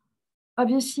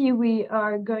 Obviously, we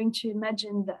are going to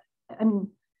imagine that, I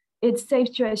mean, it's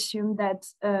safe to assume that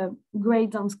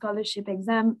grades on scholarship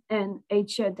exam and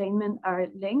each-year attainment are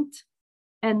linked,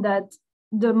 and that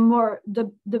the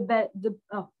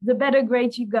better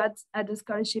grade you got at the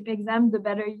scholarship exam, the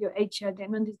better your each-year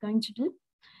attainment is going to be.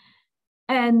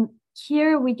 And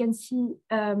here we can see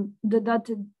the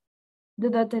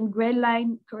dotted gray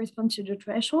line corresponds to the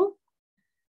threshold.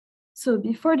 So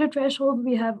before the threshold,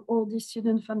 we have all the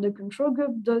students from the control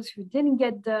group, those who didn't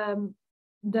get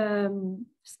the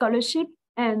scholarship,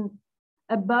 and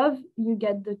above you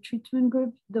get the treatment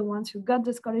group, the ones who got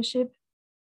the scholarship.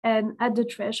 And at the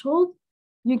threshold,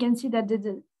 you can see that there's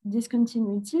a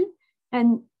discontinuity,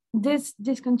 and this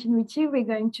discontinuity we're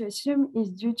going to assume is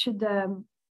due to the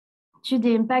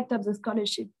impact of the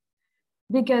scholarship,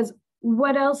 because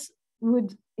what else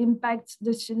would impact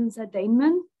the student's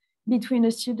attainment between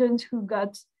a student who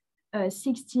got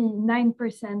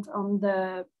 69% on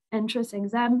the entrance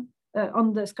exam,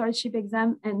 on the scholarship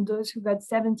exam, and those who got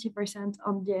 70%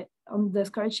 on the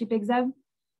scholarship exam,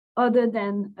 other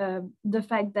than the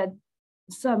fact that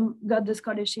some got the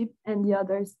scholarship and the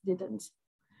others didn't.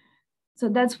 So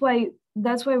that's why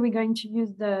we're going to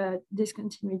use the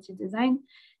discontinuity design.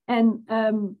 And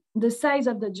the size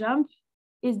of the jump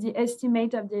is the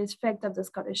estimate of the effect of the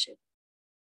scholarship.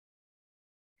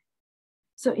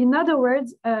 So in other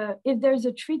words, if there's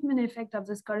a treatment effect of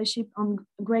the scholarship on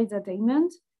grades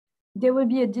attainment, there will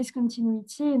be a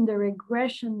discontinuity in the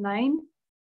regression line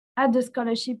at the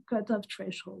scholarship cutoff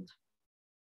threshold.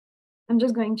 I'm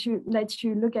just going to let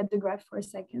you look at the graph for a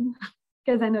second,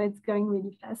 because I know it's going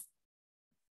really fast.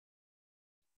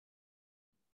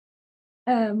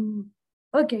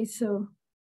 Okay, so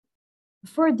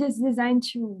for this design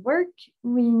to work,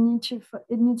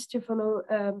 it needs to follow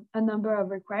a number of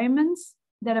requirements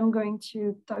that I'm going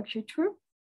to talk you through.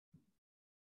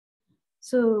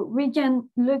 So we can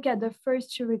look at the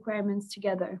first two requirements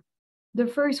together. The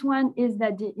first one is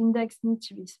that the index needs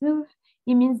to be smooth.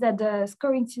 It means that the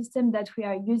scoring system that we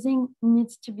are using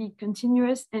needs to be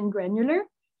continuous and granular.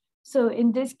 So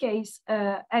in this case,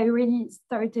 I already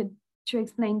started to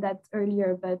explain that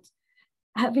earlier, but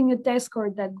having a test score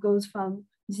that goes from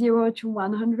 0 to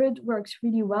 100 works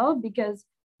really well, because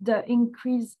the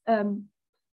increase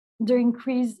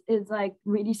is like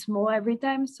really small every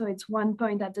time. So it's 1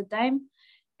 point at a time.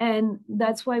 And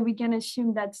that's why we can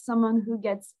assume that someone who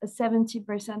gets a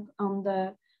 70% on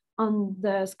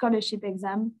the scholarship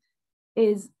exam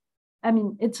is, I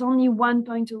mean, it's only 1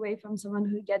 point away from someone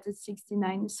who gets a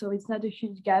 69. So it's not a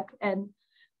huge gap. And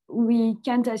we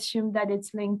can't assume that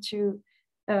it's linked to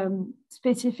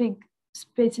specific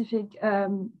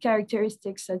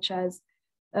characteristics such as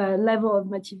level of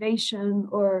motivation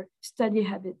or study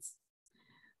habits.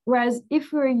 Whereas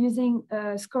if we're using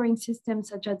a scoring system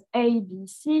such as A, B,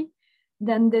 C,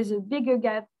 then there's a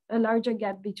larger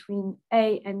gap between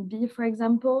A and B, for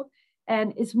example,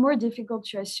 and it's more difficult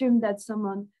to assume that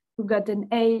someone who got an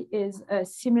A is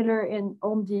similar in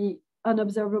all the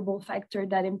unobservable factors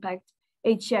that impact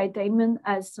HE attainment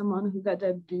as someone who got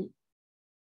a B.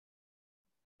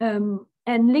 And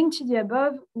linked to the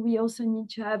above, we also need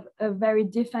to have a very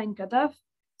defined cutoff.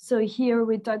 So here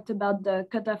we talked about the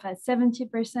cutoff at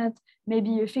 70%. Maybe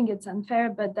you think it's unfair,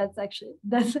 but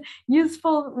that's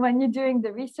useful when you're doing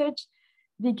the research,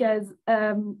 because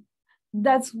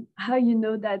that's how you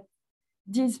know that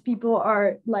these people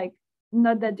are like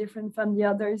not that different from the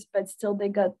others, but still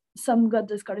some got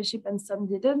the scholarship and some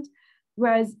didn't.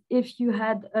 Whereas if you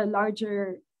had a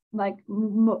larger, like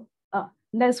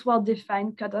less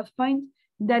well-defined cutoff point,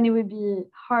 then it would be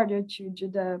harder to do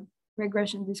the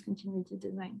regression discontinuity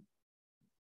design.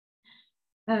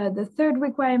 The third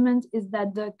requirement is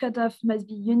that the cutoff must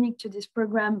be unique to this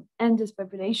program and this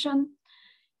population.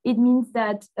 It means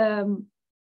that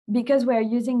because we're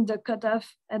using the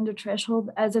cutoff and the threshold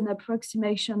as an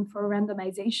approximation for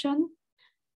randomization,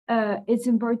 it's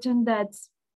important that,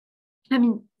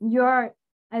 you are,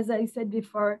 as I said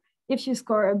before, if you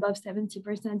score above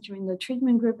 70%, you're in the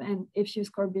treatment group, and if you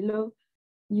score below,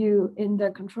 you in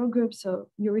the control group, so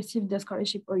you receive the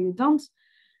scholarship or you don't.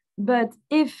 But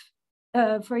if,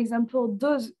 for example,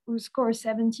 those who score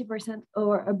 70%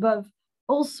 or above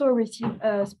also receive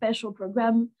a special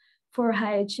program for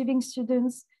high achieving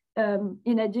students,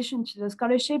 in addition to the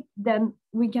scholarship, then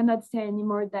we cannot say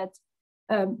anymore that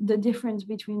the difference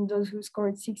between those who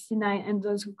scored 69 and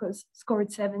those who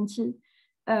scored 70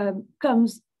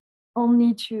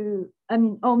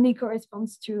 only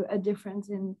corresponds to a difference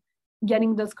in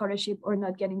getting the scholarship or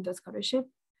not getting the scholarship.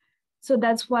 So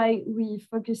that's why we're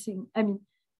focusing,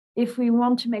 if we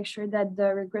want to make sure that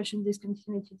the regression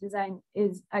discontinuity design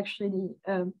is actually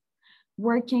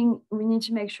working, we need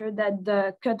to make sure that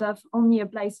the cutoff only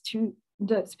applies to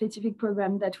the specific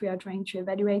program that we are trying to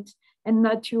evaluate and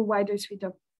not to a wider suite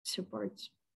of support.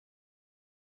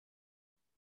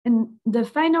 And the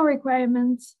final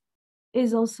requirement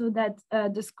is also that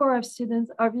the score of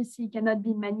students obviously cannot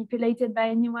be manipulated by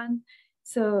anyone.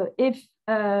 So if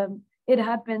it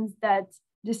happens that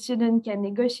the student can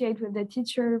negotiate with the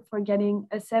teacher for getting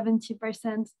a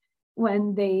 70%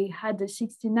 when they had a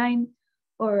 69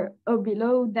 or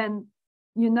below, then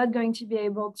you're not going to be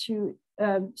able to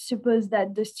suppose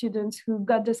that the students who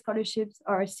got the scholarships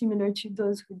are similar to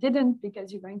those who didn't,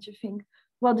 because you're going to think,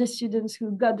 well, the students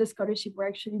who got the scholarship were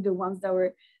actually the ones that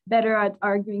were better at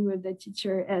arguing with the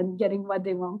teacher and getting what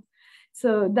they want.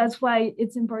 So that's why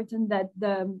it's important that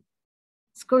the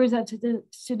scores of the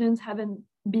students haven't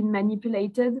been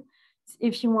manipulated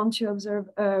if you want to observe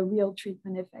a real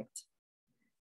treatment effect.